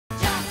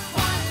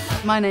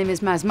My name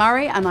is Mazz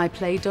Murray and I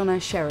play Donna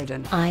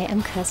Sheridan. I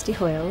am Kirsty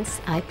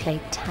Hoiles. I play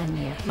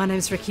Tanya. My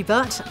name's Ricky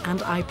Butt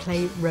and I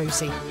play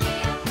Rosie.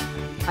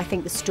 I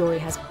think the story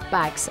has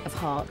bags of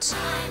heart.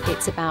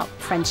 It's about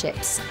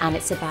friendships and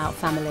it's about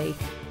family.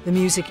 The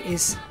music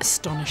is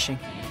astonishing.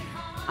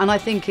 And I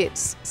think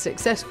it's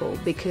successful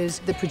because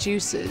the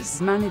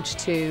producers managed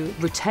to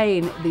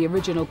retain the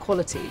original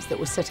qualities that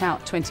were set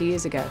out 20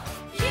 years ago.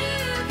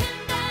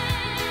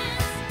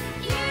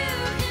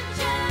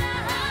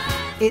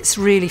 It's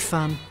really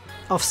fun,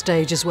 off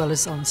stage as well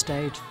as on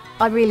stage.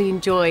 I really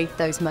enjoy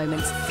those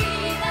moments.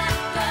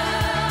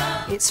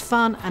 It's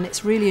fun and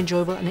it's really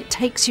enjoyable and it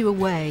takes you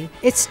away.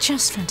 It's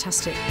just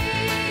fantastic.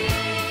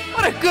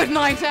 What a good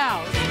night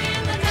out!